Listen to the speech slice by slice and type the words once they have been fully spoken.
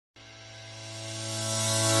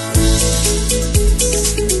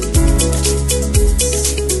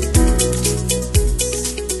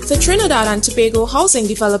Trinidad and Tobago Housing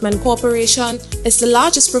Development Corporation is the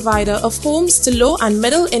largest provider of homes to low and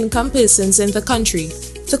middle income persons in the country.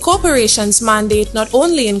 The corporation's mandate not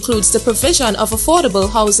only includes the provision of affordable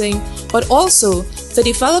housing, but also the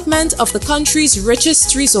development of the country's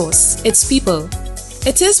richest resource, its people.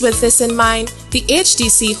 It is with this in mind, the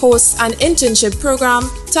HDC hosts an internship program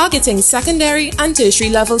targeting secondary and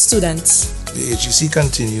tertiary level students. The HDC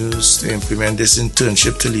continues to implement this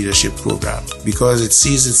internship to leadership program because it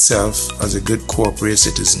sees itself as a good corporate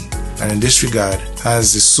citizen, and in this regard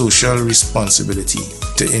has the social responsibility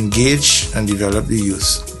to engage and develop the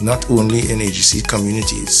youth, not only in HDC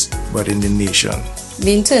communities, but in the nation.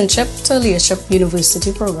 The Internship to Leadership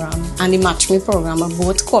University program and the Match Me program are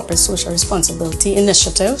both corporate social responsibility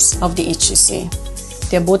initiatives of the HDC.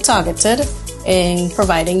 They are both targeted in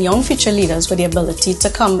providing young future leaders with the ability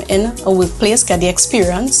to come in a workplace, get the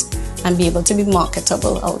experience, and be able to be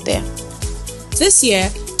marketable out there. This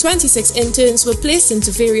year, 26 interns were placed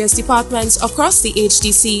into various departments across the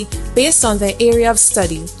HDC based on their area of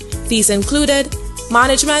study. These included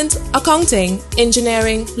management, accounting,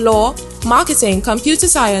 engineering, law, marketing, computer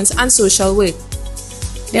science, and social work.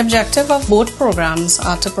 The objective of both programs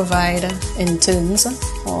are to provide interns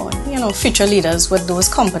or future leaders with those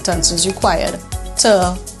competencies required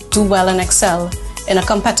to do well and excel in a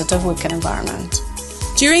competitive working environment.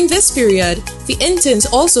 During this period, the interns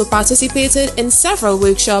also participated in several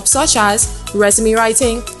workshops such as resume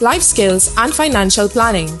writing, life skills, and financial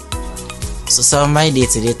planning. So some of my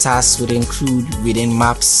day-to-day tasks would include reading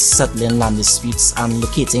maps, settling land disputes, and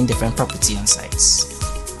locating different property and sites.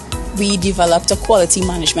 We developed a quality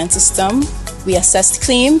management system, we assessed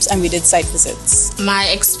claims, and we did site visits. My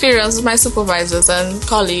experience with my supervisors and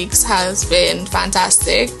colleagues has been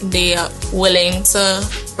fantastic. They are willing to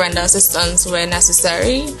render assistance where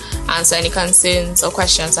necessary, answer any concerns or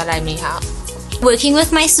questions that I may have. Working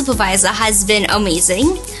with my supervisor has been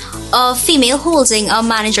amazing. A female holding a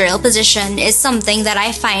managerial position is something that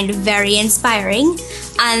I find very inspiring,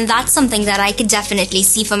 and that's something that I could definitely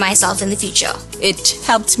see for myself in the future. It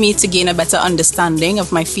helped me to gain a better understanding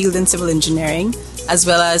of my field in civil engineering, as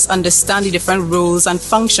well as understand the different roles and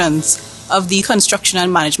functions of the construction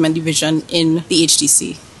and management division in the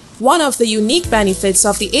HDC. One of the unique benefits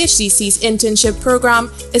of the HDC's internship program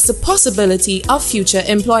is the possibility of future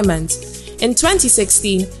employment. In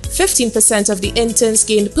 2016, 15% of the interns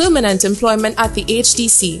gained permanent employment at the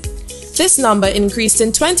HDC. This number increased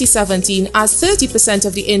in 2017 as 30%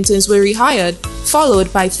 of the interns were rehired,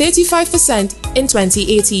 followed by 35% in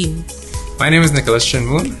 2018. My name is Nicholas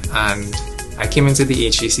Chinmoon, and I came into the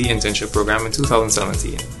HDC internship program in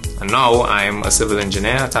 2017. And now I'm a civil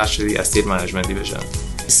engineer attached to the estate management division.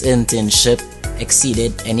 This internship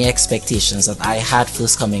exceeded any expectations that I had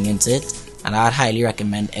first coming into it, and I'd highly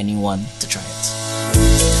recommend anyone to try it.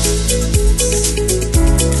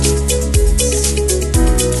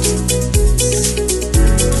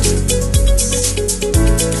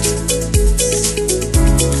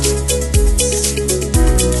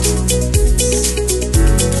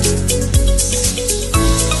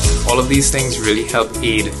 All of these things really help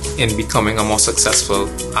aid in becoming a more successful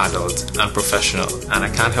adult and professional, and I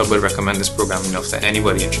can't help but recommend this program enough to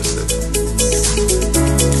anybody interested.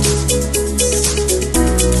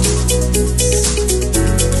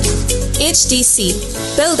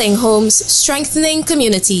 HDC, building homes, strengthening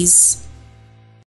communities.